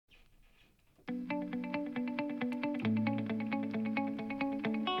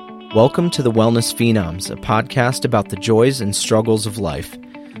Welcome to the Wellness Phenoms, a podcast about the joys and struggles of life.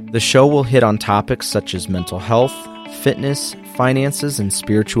 The show will hit on topics such as mental health, fitness, finances, and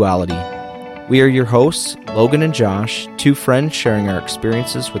spirituality. We are your hosts, Logan and Josh, two friends sharing our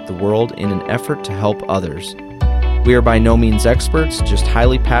experiences with the world in an effort to help others. We are by no means experts, just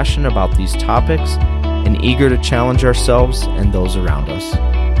highly passionate about these topics and eager to challenge ourselves and those around us.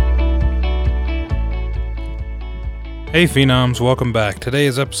 Hey Phenoms, welcome back. Today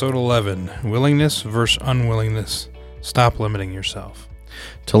is episode 11, Willingness versus Unwillingness. Stop limiting yourself.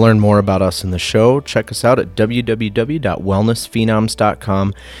 To learn more about us in the show, check us out at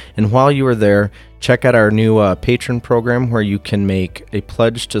www.wellnessphenoms.com. And while you are there, check out our new patron program where you can make a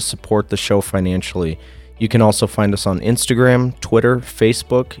pledge to support the show financially. You can also find us on Instagram, Twitter,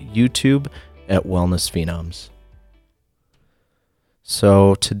 Facebook, YouTube at Wellness Phenoms.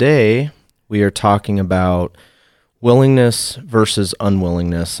 So today we are talking about willingness versus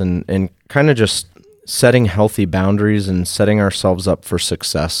unwillingness and kind of just setting healthy boundaries and setting ourselves up for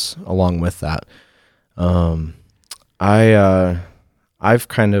success along with that. I've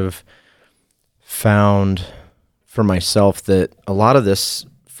kind of found for myself that a lot of this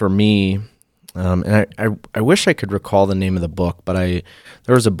for me, and I wish I could recall the name of the book, but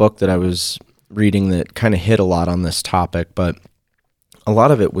there was a book that I was reading that kind of hit a lot on this topic, but a lot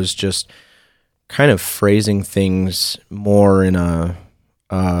of it was just kind of phrasing things more in a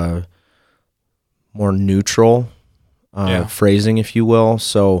more neutral phrasing, if you will.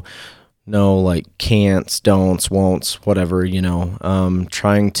 So no like can'ts, don'ts, won'ts, whatever,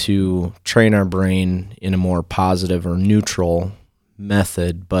 trying to train our brain in a more positive or neutral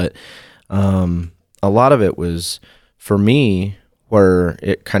method. But a lot of it was, for me, where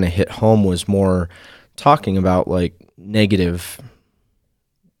it kind of hit home was more talking about like negative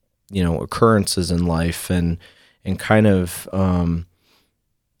occurrences in life and kind of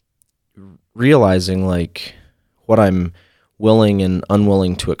realizing like what I'm willing and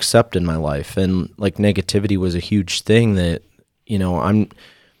unwilling to accept in my life. And like negativity was a huge thing that, I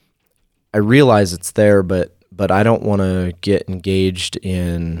realize it's there, but I don't want to get engaged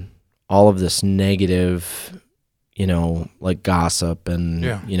in all of this negative, like gossip and,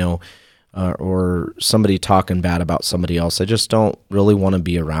 or somebody talking bad about somebody else. I just don't really want to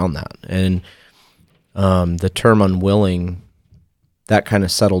be around that. And the term unwilling, that kind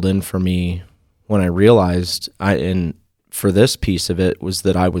of settled in for me when I realized and for this piece of it was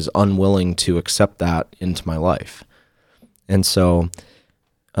that I was unwilling to accept that into my life. And so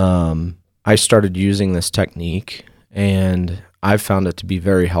I started using this technique, and I've found it to be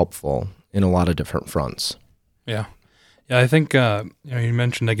very helpful in a lot of different fronts. Yeah, I think you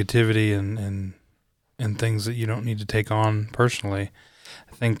mentioned negativity and things that you don't need to take on personally.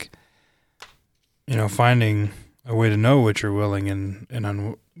 I think finding a way to know what you're willing and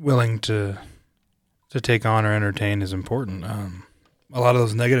unwilling to take on or entertain is important. A lot of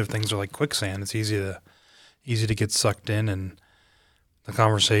those negative things are like quicksand. It's easy to get sucked in the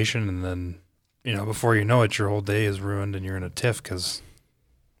conversation, and then before you know it, your whole day is ruined and you're in a tiff because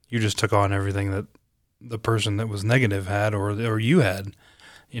you just took on everything that the person that was negative had or you had.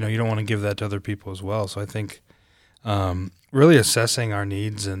 You don't want to give that to other people as well. So I think really assessing our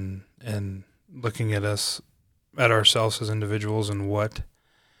needs and looking at ourselves as individuals and what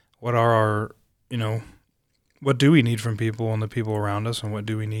are our, what do we need from people and the people around us, and what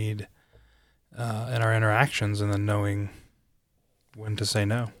do we need in our interactions, and then knowing when to say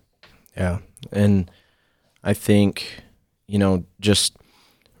no. Yeah. And I think, just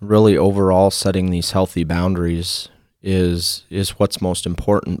really overall setting these healthy boundaries is what's most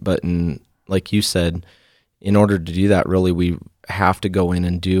important. But like you said, in order to do that, really, we have to go in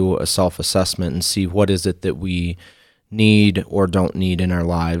and do a self-assessment and see what is it that we need or don't need in our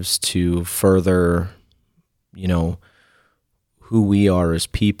lives to further, who we are as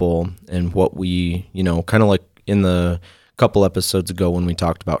people and what we, kind of like in the couple episodes ago when we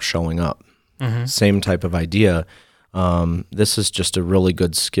talked about showing up. Mm-hmm. Same type of idea. This is just a really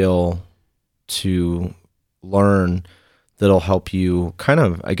good skill to learn that'll help you kind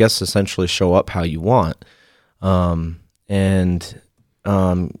of, I guess, essentially show up how you want. And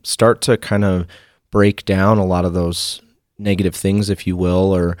start to kind of break down a lot of those negative things, if you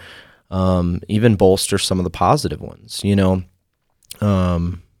will, or even bolster some of the positive ones.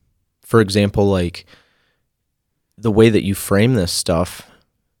 For example, like the way that you frame this stuff,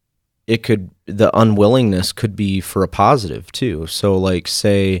 the unwillingness could be for a positive too. So like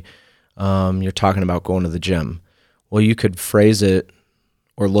say you're talking about going to the gym. Well, you could phrase it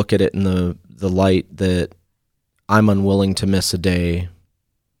or look at it in the light that I'm unwilling to miss a day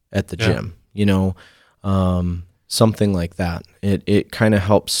at the gym, something like that. It kind of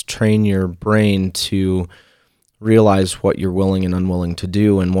helps train your brain to realize what you're willing and unwilling to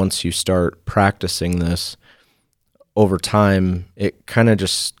do. And once you start practicing this over time, it kind of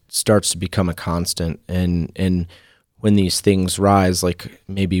just starts to become a constant. And when these things rise, like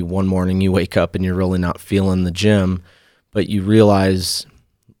maybe one morning you wake up and you're really not feeling the gym, but you realize,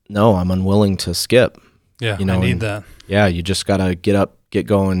 no, I'm unwilling to skip. Yeah, I need that. Yeah, you just got to get up, get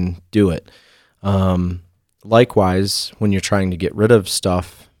going, do it. Likewise, when you're trying to get rid of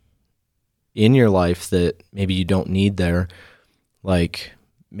stuff in your life that maybe you don't need there, like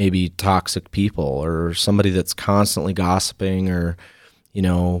maybe toxic people or somebody that's constantly gossiping or,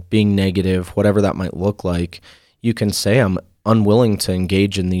 being negative, whatever that might look like, you can say, I'm unwilling to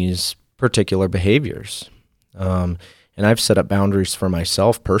engage in these particular behaviors. And I've set up boundaries for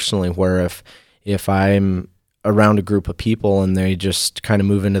myself personally where if I'm around a group of people and they just kind of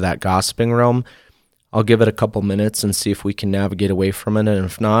move into that gossiping realm, I'll give it a couple minutes and see if we can navigate away from it. And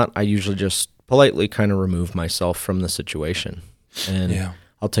if not, I usually just politely kind of remove myself from the situation. And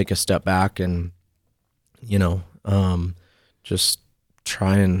I'll take a step back and, just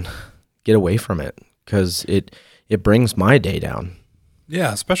try and get away from it because it brings my day down.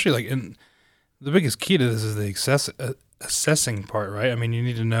 Yeah, especially and the biggest key to this is the assessing part, right? I mean, you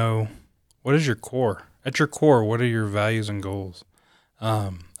need to know what is your core. At your core, what are your values and goals?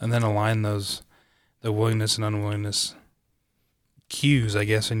 And then align the willingness and unwillingness cues, I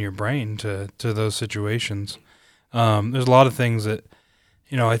guess, in your brain to those situations. There's a lot of things that,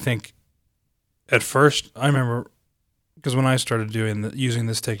 I think at first, I remember, because when I started using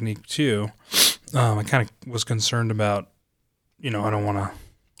this technique too, I kind of was concerned about, I don't want to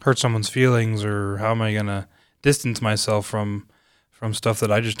hurt someone's feelings, or how am I going to distance myself from stuff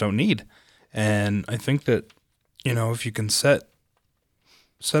that I just don't need. And I think that, if you can set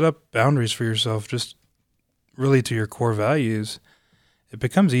up boundaries for yourself, just really to your core values, it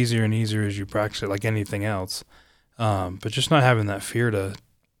becomes easier and easier as you practice it, like anything else. But just not having that fear to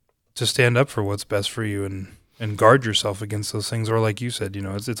stand up for what's best for you and guard yourself against those things. Or like you said,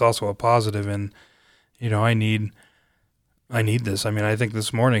 it's also a positive, and, I need this. I mean, I think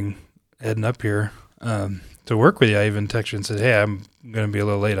this morning heading up here, to work with you, I even texted and said, "Hey, I'm going to be a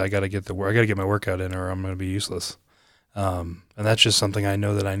little late. I got to get my workout in, or I'm going to be useless." And that's just something I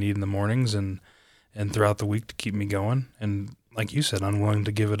know that I need in the mornings and throughout the week to keep me going. And like you said, unwilling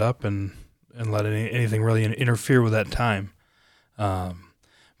to give it up and let anything really interfere with that time. But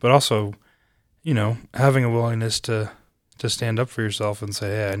also, having a willingness to stand up for yourself and say,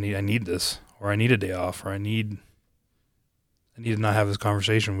 "Hey, I need this," or "I need a day off," or I need to not have this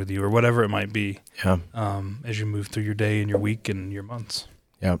conversation with you, or whatever it might be. Yeah. As you move through your day and your week and your months.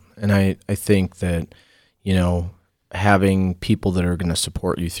 Yeah. And I think that, having people that are going to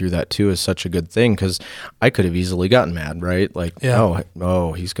support you through that too is such a good thing, because I could have easily gotten mad, right? Like,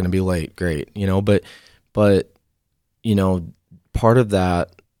 oh, he's going to be late. Great. But part of that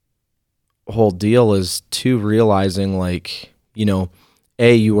whole deal is too realizing, like,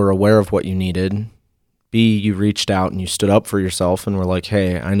 A, you were aware of what you needed. B, you reached out and you stood up for yourself and were like,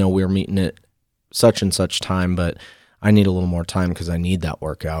 "Hey, I know we're meeting at such and such time, but I need a little more time because I need that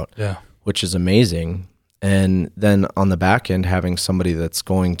workout." Yeah. Which is amazing. And then on the back end, having somebody that's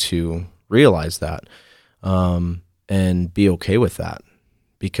going to realize that and be okay with that,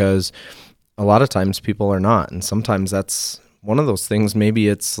 because a lot of times people are not. And sometimes that's one of those things. Maybe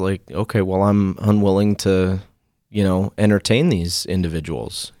it's like, okay, well, I'm unwilling to, entertain these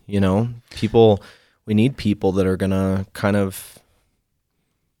individuals. We need people that are going to kind of,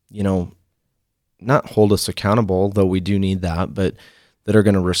 not hold us accountable, though we do need that, but that are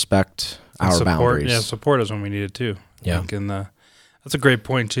going to respect our boundaries. Yeah, support us when we need it too. Yeah. And that's a great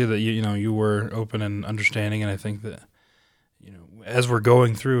point too, that you were open and understanding. And I think that, as we're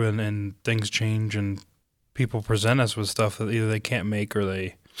going through and things change and people present us with stuff that either they can't make or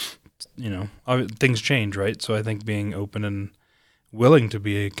they, things change, right? So I think being open and willing to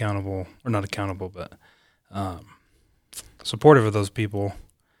be accountable, or not accountable, but supportive of those people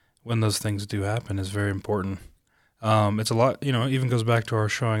when those things do happen is very important. It's a lot, it even goes back to our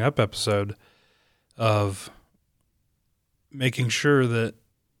showing up episode of making sure that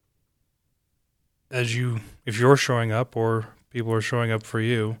if you're showing up or people are showing up for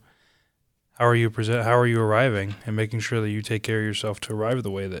you, how are you arriving, and making sure that you take care of yourself to arrive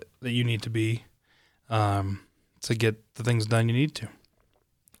the way that you need to be, to get the things done you need to.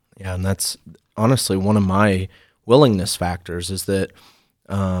 Yeah. And that's honestly one of my willingness factors, is that,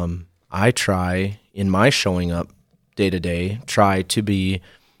 I try in my showing up day to day, try to be,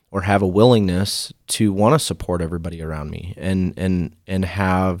 or have a willingness to want to support everybody around me and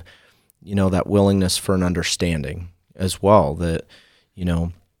have, that willingness for an understanding as well, that,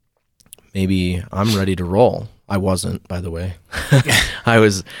 maybe I'm ready to roll. I wasn't, by the way. I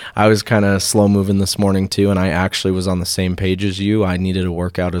was kind of slow moving this morning too, and I actually was on the same page as you. I needed a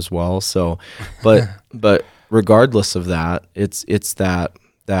workout as well. So, but regardless of that, it's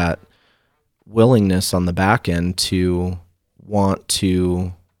that willingness on the back end to want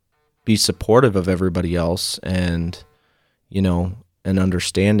to be supportive of everybody else, and an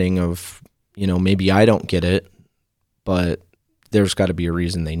understanding of maybe I don't get it, but there's got to be a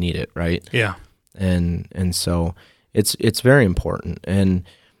reason they need it, right? Yeah. And so it's very important. And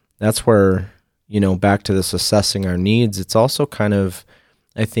that's where, back to this assessing our needs, it's also kind of,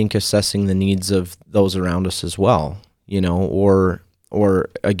 I think, assessing the needs of those around us as well, or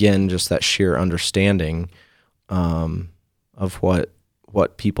again, just that sheer understanding of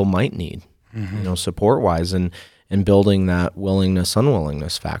what people might need, support-wise, and building that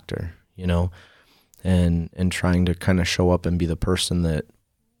willingness-unwillingness factor, and trying to kind of show up and be the person that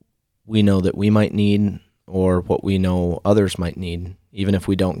we know that we might need, or what we know others might need, even if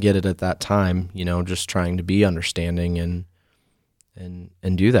we don't get it at that time, just trying to be understanding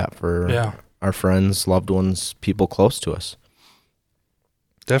and do that for our friends, loved ones, people close to us.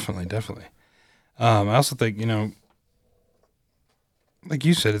 Definitely. I also think, like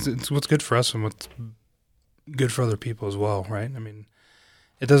you said, it's what's good for us and what's good for other people as well, right? I mean,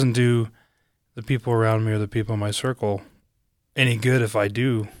 it doesn't do the people around me or the people in my circle any good if I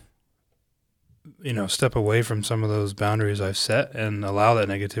do, step away from some of those boundaries I've set and allow that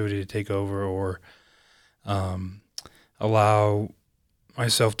negativity to take over, or allow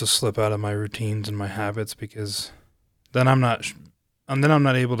myself to slip out of my routines and my habits, because then I'm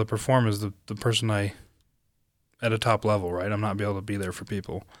not able to perform as the person I at a top level, right? I'm not be able to be there for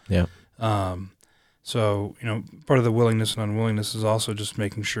people. Yeah. So, part of the willingness and unwillingness is also just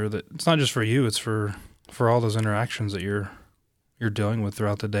making sure that it's not just for you, it's for all those interactions that you're dealing with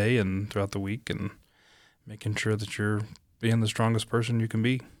throughout the day and throughout the week, and making sure that you're being the strongest person you can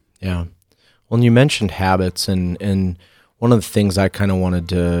be. Yeah. Well, and you mentioned habits, and one of the things I kind of wanted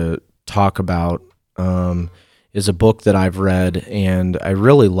to talk about is a book that I've read and I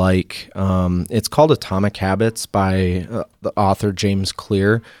really like. It's called Atomic Habits by the author James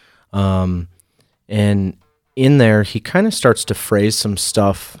Clear. And in there, he kind of starts to phrase some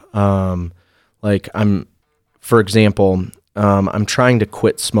stuff like for example, I'm trying to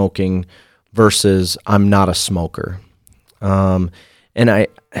quit smoking versus I'm not a smoker. And I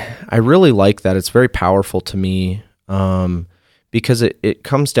really like that. It's very powerful to me because it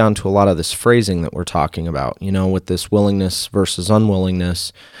comes down to a lot of this phrasing that we're talking about, with this willingness versus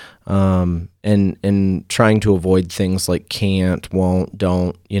unwillingness, and trying to avoid things like can't, won't,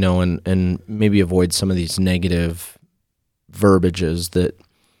 don't, and maybe avoid some of these negative verbiages that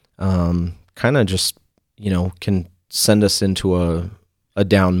kind of just, can send us into a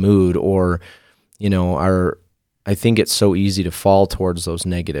down mood, or, I think it's so easy to fall towards those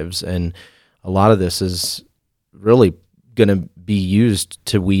negatives. And a lot of this is really going to be used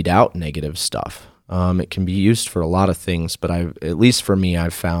to weed out negative stuff. It can be used for a lot of things, but at least for me,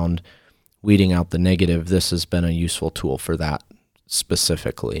 I've found weeding out the negative, this has been a useful tool for that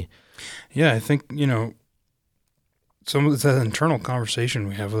specifically. Yeah, I think, some of that internal conversation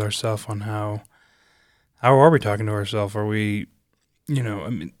we have with ourselves on how are we talking to ourselves? Are we,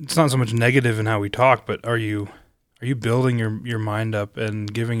 it's not so much negative in how we talk, but are you building your mind up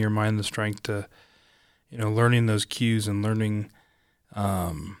and giving your mind the strength to, learning those cues and learning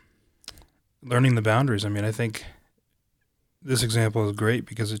the boundaries? I mean, I think this example is great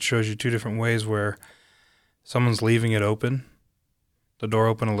because it shows you two different ways where someone's leaving it open, the door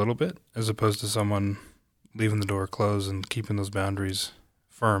open a little bit, as opposed to someone leaving the door closed and keeping those boundaries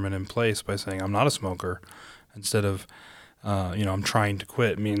firm and in place by saying, I'm not a smoker, instead of, I'm trying to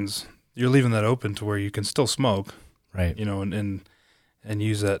quit, means you're leaving that open to where you can still smoke, right? And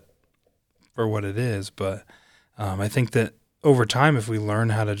use that for what it is. But I think that over time, if we learn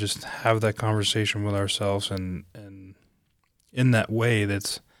how to just have that conversation with ourselves and in that way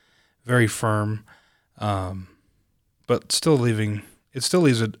that's very firm, but still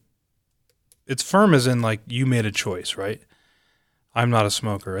leaves it, it's firm as in like you made a choice, right? I'm not a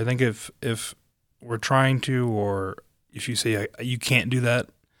smoker. I think if we're trying to, or if you say you can't do that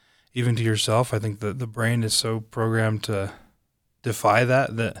even to yourself, I think that the brain is so programmed to defy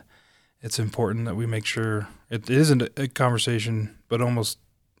that it's important that we make sure it isn't a conversation, but almost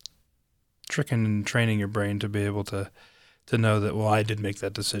tricking and training your brain to be able to know that, well, I did make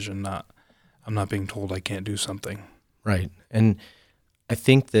that decision, I'm not being told I can't do something. Right. And I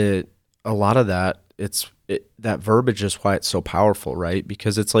think that a lot of that, that verbiage is why it's so powerful, right?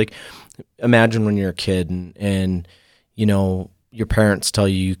 Because it's like, imagine when you're a kid and you know, your parents tell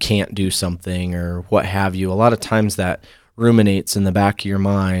you can't do something or what have you. A lot of times that ruminates in the back of your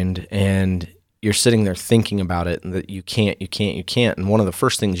mind, and you're sitting there thinking about it, and that you can't. And one of the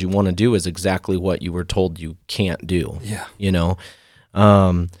first things you want to do is exactly what you were told you can't do. Yeah. You know?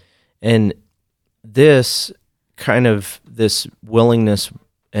 And this willingness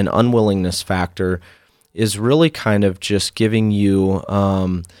and unwillingness factor is really kind of just giving you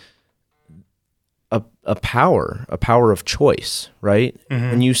a power of choice, right? Mm-hmm.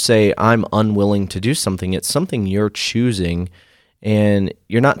 When you say, I'm unwilling to do something, it's something you're choosing, and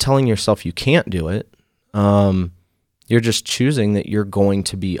you're not telling yourself you can't do it. You're just choosing that you're going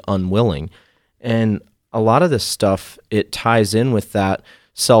to be unwilling. And a lot of this stuff, it ties in with that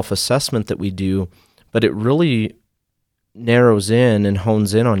self-assessment that we do, but it really narrows in and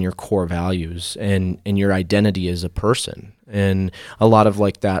hones in on your core values and your identity as a person, and a lot of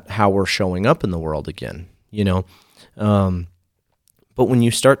like that, how we're showing up in the world again, you know. But when you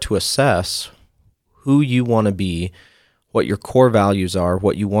start to assess who you want to be, what your core values are,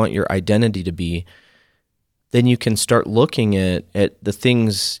 what you want your identity to be, then you can start looking at the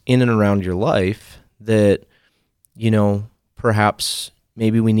things in and around your life that, you know, perhaps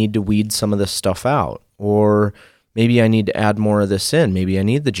maybe we need to weed some of this stuff out, or maybe I need to add more of this in. Maybe I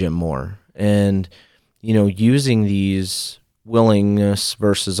need the gym more. And, you know, using these willingness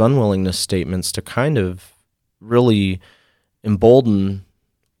versus unwillingness statements to kind of really embolden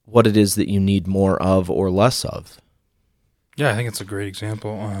what it is that you need more of or less of. Yeah, I think it's a great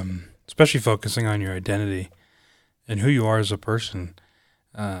example, especially focusing on your identity and who you are as a person.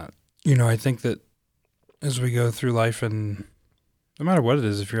 You know, I think that as we go through life, and no matter what it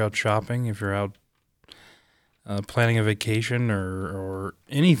is, if you're out shopping, if you're out planning a vacation or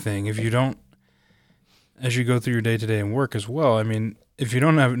anything, if you don't, as you go through your day-to-day and work as well, I mean, if you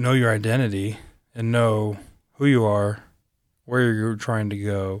don't know your identity and know who you are, where you're trying to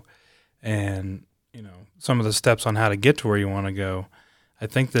go, and, you know, some of the steps on how to get to where you want to go, I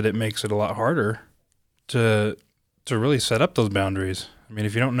think that it makes it a lot harder to really set up those boundaries. I mean,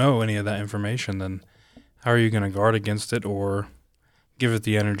 if you don't know any of that information, then how are you going to guard against it or give it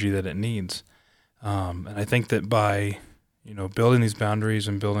the energy that it needs? And I think that by, you know, building these boundaries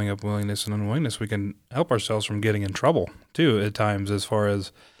and building up willingness and unwillingness, we can help ourselves from getting in trouble too at times, as far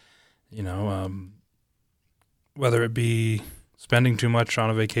as, you know, whether it be spending too much on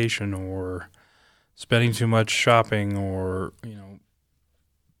a vacation or spending too much shopping, or, you know,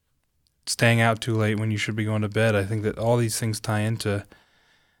 staying out too late when you should be going to bed. I think that all these things tie into,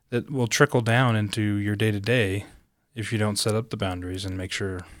 that will trickle down into your day-to-day if you don't set up the boundaries and make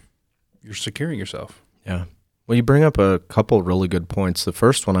sure you're securing yourself. Yeah. Well, you bring up a couple really good points. The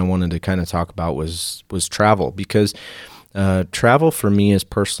first one I wanted to kind of talk about was travel, because travel for me has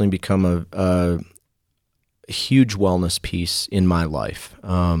personally become a huge wellness piece in my life.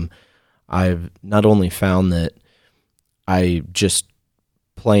 I've not only found that I just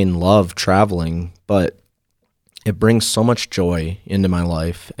plain love traveling, but it brings so much joy into my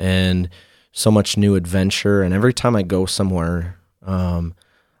life and so much new adventure. And every time I go somewhere,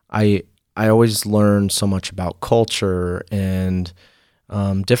 I always learn so much about culture and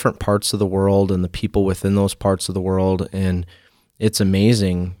different parts of the world and the people within those parts of the world. And it's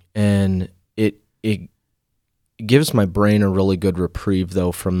amazing. And it gives my brain a really good reprieve,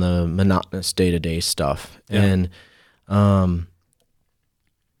 though, from the monotonous day-to-day stuff. Yeah. And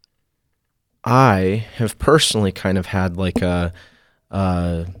I have personally kind of had like a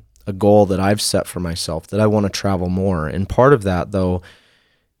goal that I've set for myself, that I want to travel more. And part of that, though,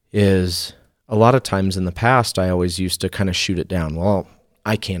 is a lot of times in the past, I always used to kind of shoot it down. Well,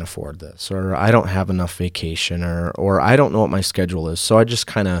 I can't afford this, or I don't have enough vacation, or I don't know what my schedule is. So I just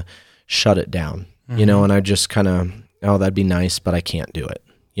kind of shut it down, you know, and I just kind of, oh, that'd be nice, but I can't do it,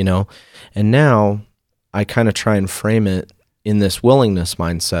 you know? And now I kind of try and frame it in this willingness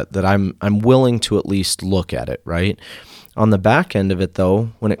mindset that I'm willing to at least look at it, right? On the back end of it,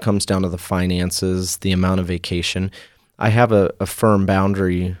 though, when it comes down to the finances, the amount of vacation, I have a firm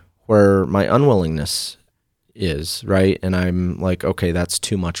boundary where my unwillingness is, right? And I'm like, okay, that's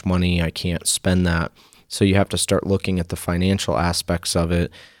too much money. I can't spend that. So you have to start looking at the financial aspects of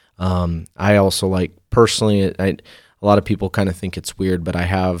it. I also, like, personally, a lot of people kind of think it's weird, but I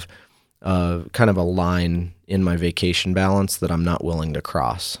have kind of a line in my vacation balance that I'm not willing to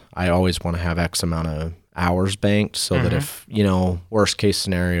cross. I always want to have X amount of hours banked so that if, you know, worst case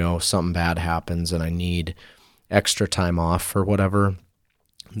scenario, something bad happens and I need extra time off or whatever,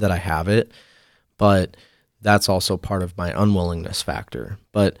 that I have it. But that's also part of my unwillingness factor.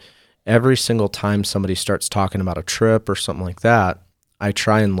 But every single time somebody starts talking about a trip or something like that, I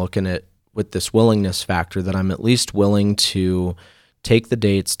try and look in it with this willingness factor that I'm at least willing to take the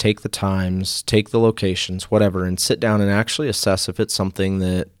dates, take the times, take the locations, whatever, and sit down and actually assess if it's something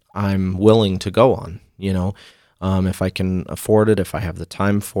that I'm willing to go on, if I can afford it, if I have the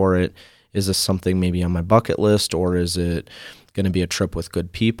time for it. Is this something maybe on my bucket list, or is it going to be a trip with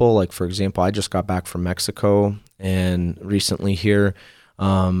good people? Like, for example, I just got back from Mexico and recently here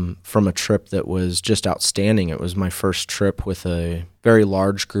from a trip that was just outstanding. It was my first trip with a very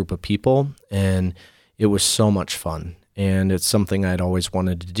large group of people, and it was so much fun. And it's something I'd always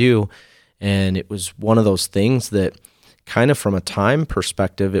wanted to do. And it was one of those things that kind of from a time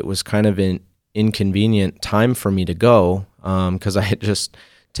perspective, it was kind of an inconvenient time for me to go because I had just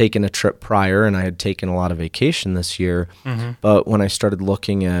taken a trip prior and I had taken a lot of vacation this year. Mm-hmm. But when I started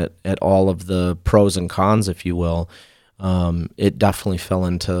looking at all of the pros and cons, if you will, it definitely fell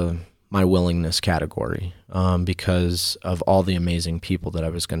into my willingness category because of all the amazing people that I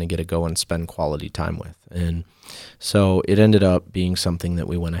was going to get to go and spend quality time with. And so it ended up being something that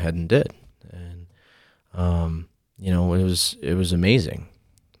we went ahead and did. And, it was amazing.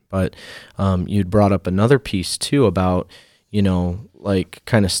 But you'd brought up another piece too about, like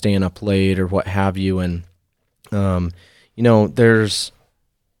kind of staying up late or what have you. And, there's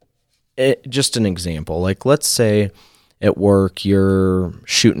just an example. Like, let's say at work you're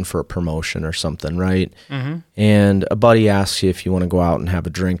shooting for a promotion or something, right? Mm-hmm. And a buddy asks you if you want to go out and have a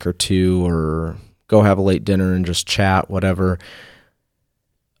drink or two or go have a late dinner and just chat, whatever.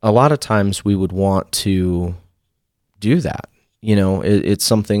 A lot of times we would want to do that. It's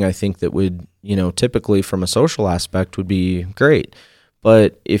something I think that would, typically from a social aspect would be great.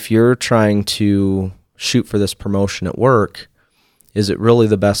 But if you're trying to shoot for this promotion at work, is it really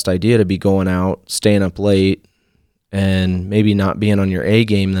the best idea to be going out, staying up late, and maybe not being on your A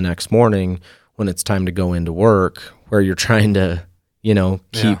game the next morning when it's time to go into work, where you're trying to,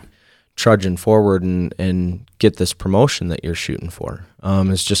 keep trudging forward and get this promotion that you're shooting for?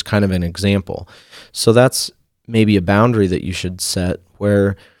 It's just kind of an example. So that's maybe a boundary that you should set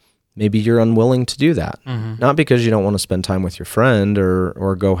where maybe you're unwilling to do that. Mm-hmm. Not because you don't want to spend time with your friend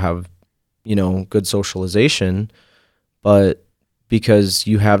or go have, good socialization, but because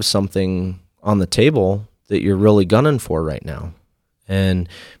you have something on the table that you're really gunning for right now. And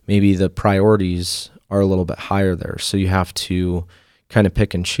maybe the priorities are a little bit higher there. So you have to kind of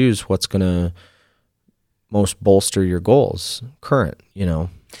pick and choose what's going to most bolster your goals current, Yeah,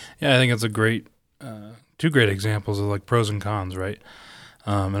 I think it's a great, two great examples of like pros and cons, right?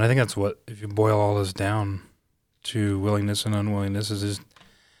 And I think that's what, if you boil all this down to willingness and unwillingness, is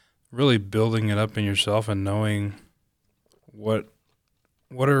really building it up in yourself and knowing what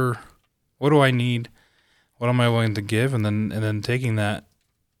do I need? What am I willing to give? And then taking that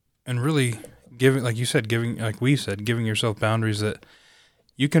and really giving, like you said, giving yourself boundaries that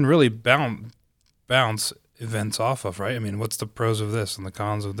you can really bounce events off of, right? I mean, what's the pros of this and the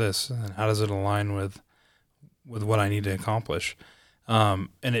cons of this, and how does it align with what I need to accomplish? And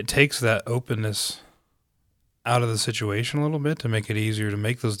it takes that openness out of the situation a little bit to make it easier to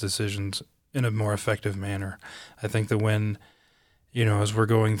make those decisions in a more effective manner. I think that when, as we're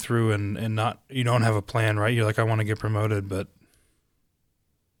going through and not, you don't have a plan, right? You're like, I want to get promoted, but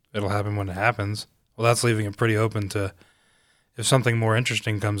it'll happen when it happens. Well, that's leaving it pretty open to, if something more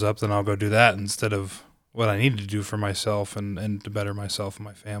interesting comes up, then I'll go do that instead of what I need to do for myself and to better myself and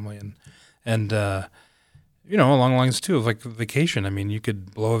my family. And along the lines too of like vacation. I mean, you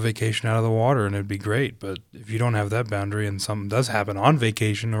could blow a vacation out of the water and it'd be great, but if you don't have that boundary and something does happen on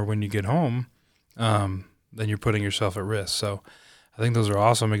vacation or when you get home, then you're putting yourself at risk. So I think those are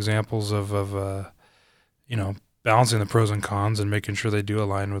awesome examples of balancing the pros and cons and making sure they do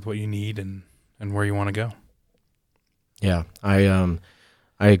align with what you need and where you want to go. Yeah, I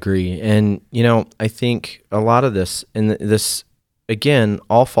agree. And, I think a lot of this, and this, again,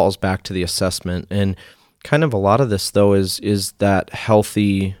 all falls back to the assessment. And kind of a lot of this, though, is that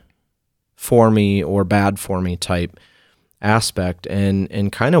healthy for me or bad for me type aspect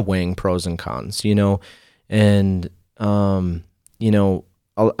and kind of weighing pros and cons, and,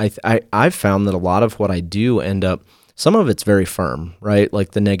 I've found that a lot of what I do end up, some of it's very firm, right?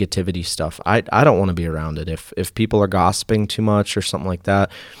 Like the negativity stuff. I don't want to be around it. If people are gossiping too much or something like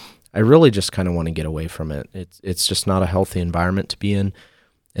that, I really just kind of want to get away from it. It's just not a healthy environment to be in.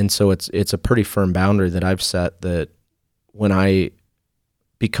 And so it's a pretty firm boundary that I've set that when I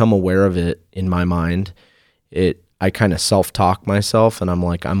become aware of it in my mind, I kind of self-talk myself and I'm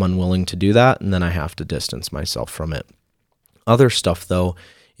like, I'm unwilling to do that. And then I have to distance myself from it. Other stuff though,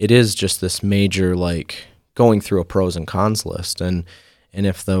 it is just this major, like going through a pros and cons list. And And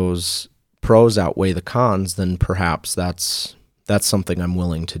if those pros outweigh the cons, then perhaps that's something I'm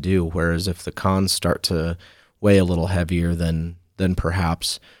willing to do. Whereas if the cons start to weigh a little heavier, then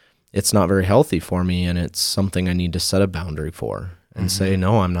perhaps it's not very healthy for me, and it's something I need to set a boundary for and say,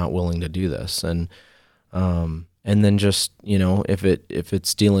 no, I'm not willing to do this. And then just, if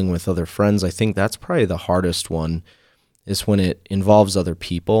it's dealing with other friends, I think that's probably the hardest one, is when it involves other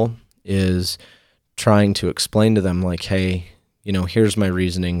people, is trying to explain to them like, hey, here's my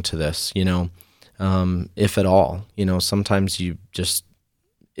reasoning to this, if at all. Sometimes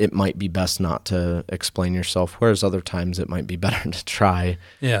it might be best not to explain yourself, whereas other times it might be better to try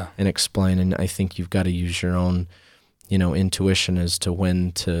and explain. And I think you've got to use your own, intuition as to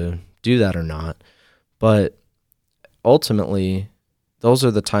when to do that or not. But ultimately, those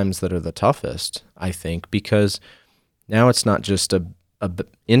are the times that are the toughest, I think, because now it's not just a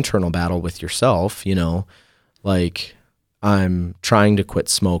internal battle with yourself, like I'm trying to quit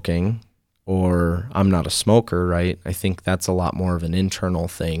smoking, or I'm not a smoker, right? I think that's a lot more of an internal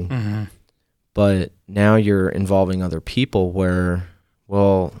thing. Mm-hmm. But now you're involving other people where,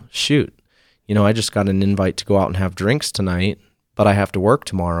 well, shoot, I just got an invite to go out and have drinks tonight, but I have to work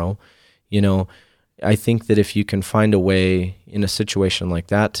tomorrow. I think that if you can find a way in a situation like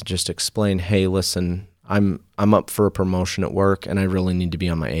that to just explain, hey, listen, I'm up for a promotion at work and I really need to be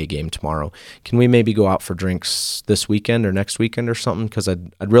on my A game tomorrow. Can we maybe go out for drinks this weekend or next weekend or something? Because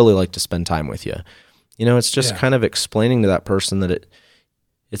I'd really like to spend time with you. It's just kind of explaining to that person that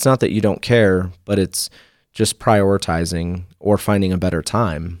it's not that you don't care, but it's just prioritizing or finding a better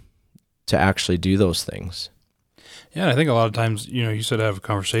time to actually do those things. Yeah, I think a lot of times, you said have a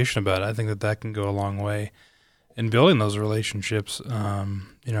conversation about it. I think that can go a long way in building those relationships. A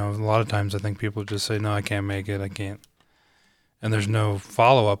lot of times I think people just say, no, I can't make it, I can't. And there's no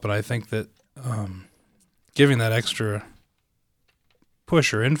follow-up. And I think that giving that extra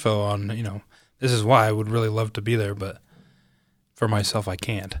push or info on, this is why I would really love to be there, but for myself I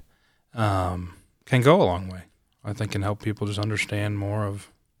can't, can go a long way. I think can help people just understand more of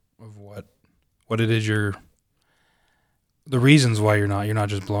what it is the reasons why you're not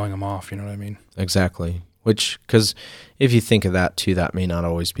just blowing them off, you know what I mean? Exactly. Because if you think of that too, that may not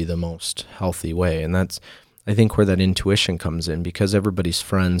always be the most healthy way. And that's, I think, where that intuition comes in, because everybody's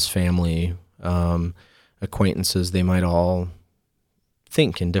friends, family, acquaintances, they might all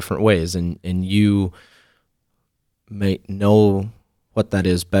think in different ways. And you may know what that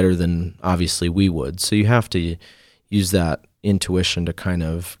is better than obviously we would. So you have to use that intuition to kind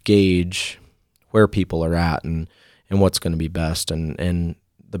of gauge where people are at and what's going to be best and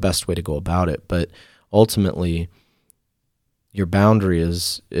the best way to go about it. But ultimately, your boundary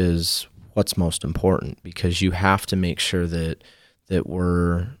is what's most important, because you have to make sure that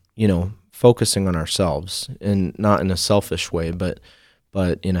we're, focusing on ourselves, and not in a selfish way, but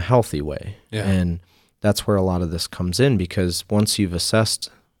in a healthy way. Yeah. And that's where a lot of this comes in, because once you've assessed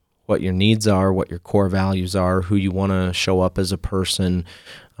what your needs are, what your core values are, who you want to show up as a person,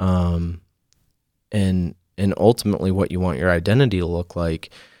 and ultimately what you want your identity to look like,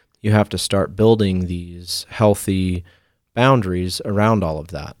 you have to start building these healthy boundaries around all of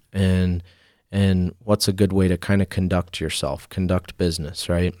that. And what's a good way to kind of conduct business,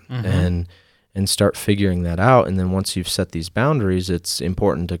 right? Mm-hmm. And start figuring that out. And then once you've set these boundaries, it's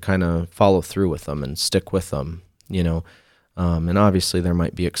important to kind of follow through with them and stick with them, and obviously there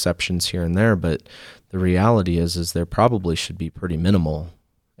might be exceptions here and there, but the reality is there probably should be pretty minimal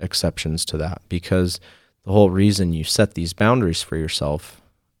exceptions to that, because the whole reason you set these boundaries for yourself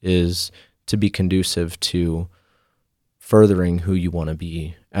is to be conducive to furthering who you want to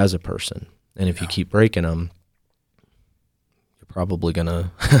be as a person. And if you keep breaking them, you're probably going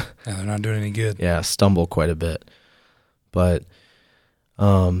to... they're not doing any good. Yeah, stumble quite a bit. But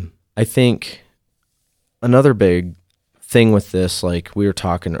I think another big thing with this, like we were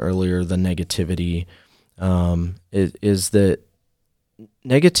talking earlier, the negativity, is that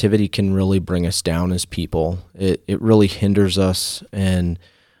negativity can really bring us down as people. It really hinders us, and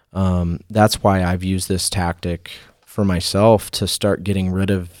that's why I've used this tactic for myself to start getting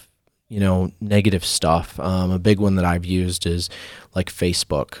rid of, negative stuff. A big one that I've used is like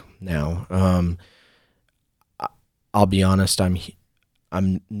Facebook now. I'll be honest,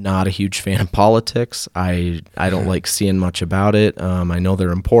 I'm not a huge fan of politics. I don't like seeing much about it. I know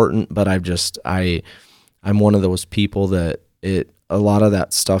they're important, but I'm one of those people that a lot of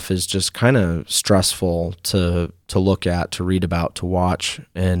that stuff is just kind of stressful to look at, to read about, to watch.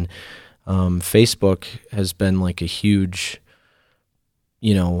 And Facebook has been like a huge,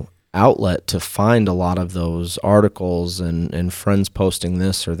 outlet to find a lot of those articles and friends posting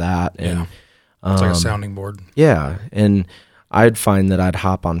this or that. And it's like a sounding board. Yeah. And I'd find that I'd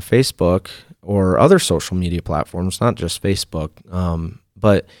hop on Facebook or other social media platforms, not just Facebook,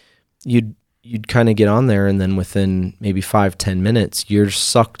 but you'd kind of get on there, and then within maybe 5-10 minutes, you're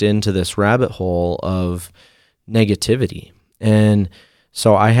sucked into this rabbit hole of negativity. And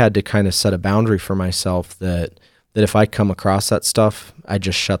so I had to kind of set a boundary for myself that if I come across that stuff, I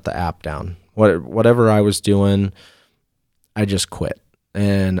just shut the app down. Whatever I was doing, I just quit.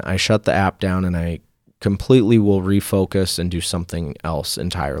 And I shut the app down, and I completely will refocus and do something else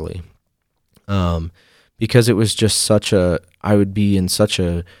entirely. Because it was just I would be in such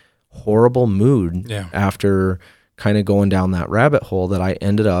a horrible mood after kind of going down that rabbit hole that I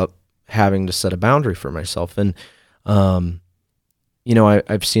ended up having to set a boundary for myself. And,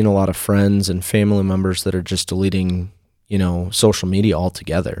 I've seen a lot of friends and family members that are just deleting, social media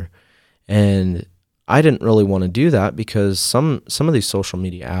altogether. And I didn't really want to do that because some of these social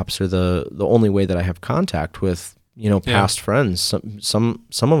media apps are the only way that I have contact with, past friends. Some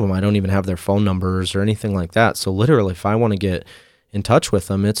of them I don't even have their phone numbers or anything like that. So literally, if I want to get in touch with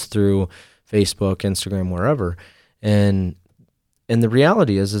them, it's through Facebook, Instagram, wherever. And the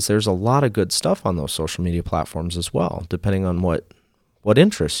reality is there's a lot of good stuff on those social media platforms as well, depending on what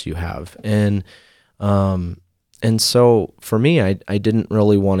interests you have. And so for me, I didn't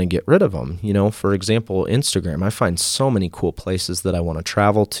really want to get rid of them. For example, Instagram, I find so many cool places that I want to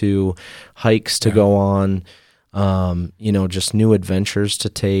travel to, hikes to go on, just new adventures to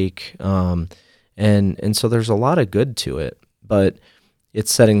take. And so there's a lot of good to it, but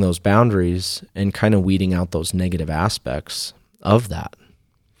it's setting those boundaries and kind of weeding out those negative aspects of that.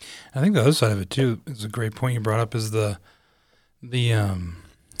 I think the other side of it too is a great point you brought up, is the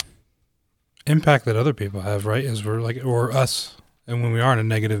impact that other people have, right? Is or us, and when we are in a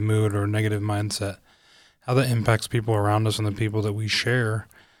negative mood or a negative mindset, how that impacts people around us and the people that we share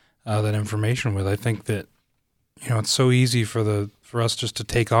that information with. I think that, it's so easy for us just to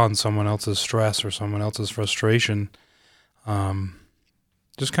take on someone else's stress or someone else's frustration.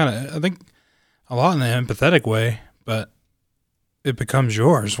 Just kind of, I think, a lot in an empathetic way, but it becomes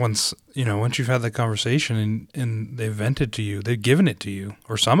yours once you've had that conversation and they've vented to you, they've given it to you,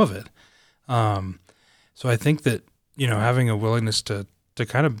 or some of it. So I think that, having a willingness to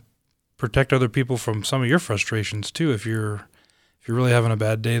kind of protect other people from some of your frustrations too. If you're really having a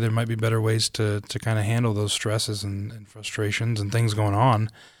bad day, there might be better ways to kind of handle those stresses and frustrations and things going on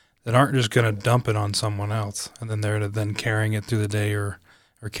that aren't just going to dump it on someone else and then they're then carrying it through the day or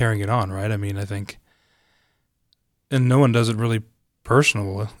carrying it on, right? I mean, I think, and no one does it really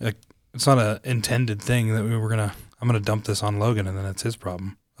personal. It's not an intended thing that I'm going to dump this on Logan and then it's his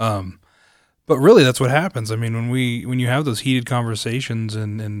problem. But really that's what happens. I mean, when you have those heated conversations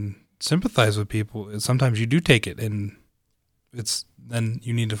and sympathize with people, sometimes you do take it and then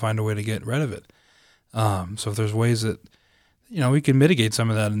you need to find a way to get rid of it. So if there's ways that, we can mitigate some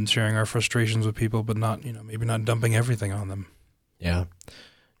of that in sharing our frustrations with people, but not, maybe not dumping everything on them. Yeah.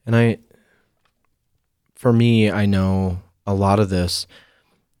 And for me, I know a lot of this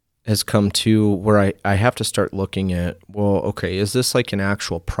has come to where I have to start looking at, well, okay, is this like an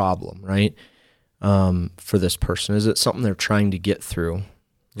actual problem, right? For this person? Is it something they're trying to get through,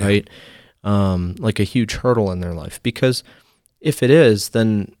 right? Like a huge hurdle in their life? Because if it is,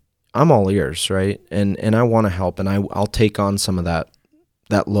 then I'm all ears, right? And I want to help, and I'll take on some of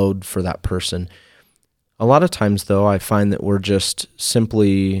that load for that person. A lot of times, though, I find that we're just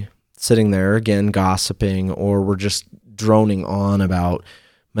simply sitting there, again, gossiping, or we're just droning on about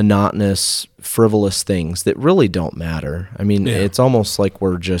monotonous, frivolous things that really don't matter. I mean, It's almost like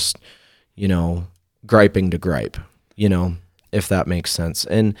we're just, griping to gripe, if that makes sense.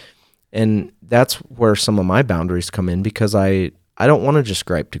 And that's where some of my boundaries come in, because I don't want to just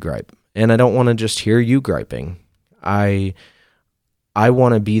gripe to gripe, and I don't want to just hear you griping. I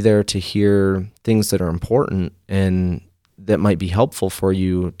want to be there to hear things that are important and that might be helpful for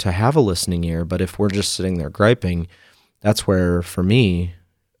you to have a listening ear. But if we're just sitting there griping, that's where, for me,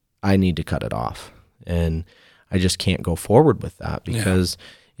 I need to cut it off. And I just can't go forward with that, because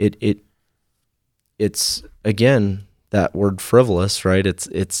it's again, that word frivolous, right?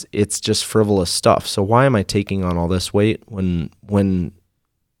 It's just frivolous stuff. So why am I taking on all this weight when you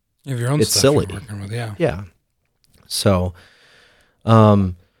have your own it's stuff silly? You're working with, yeah. Yeah. So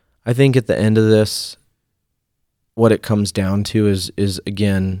I think at the end of this, what it comes down to is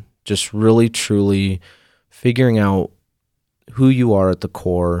again, just really truly figuring out who you are at the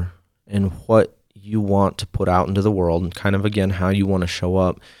core and what you want to put out into the world, and kind of, again, how you want to show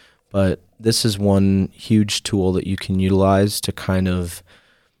up. But this is one huge tool that you can utilize to kind of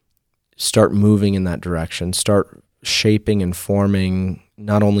start moving in that direction, start shaping and forming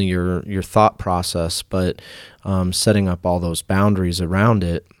not only your thought process, but setting up all those boundaries around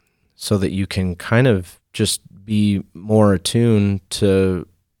it so that you can kind of just be more attuned to,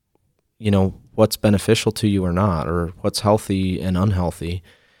 what's beneficial to you or not, or what's healthy and unhealthy,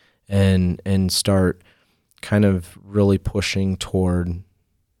 and start kind of really pushing toward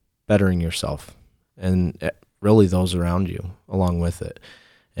bettering yourself and really those around you along with it.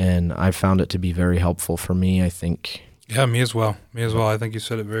 And I found it to be very helpful for me, I think. Yeah, me as well. I think you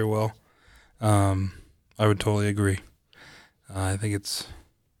said it very well. I would totally agree. I think it's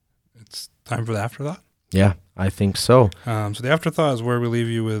time for the afterthought. Yeah, I think so. So the afterthought is where we leave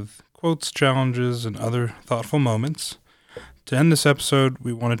you with quotes, challenges, and other thoughtful moments. To end this episode,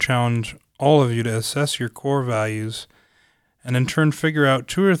 we want to challenge all of you to assess your core values and in turn figure out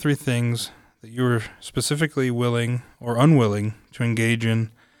 2 or 3 things that you are specifically willing or unwilling to engage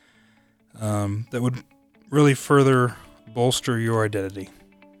in that would really further bolster your identity.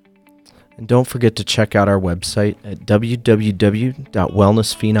 And don't forget to check out our website at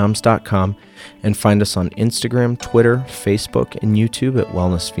www.wellnessphenoms.com and find us on Instagram, Twitter, Facebook, and YouTube at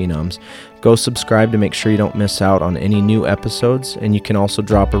Wellness Phenoms. Go subscribe to make sure you don't miss out on any new episodes, and you can also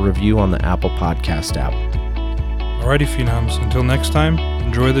drop a review on the Apple Podcast app. Alrighty, Phenoms. Until next time,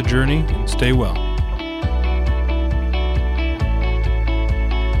 enjoy the journey and stay well.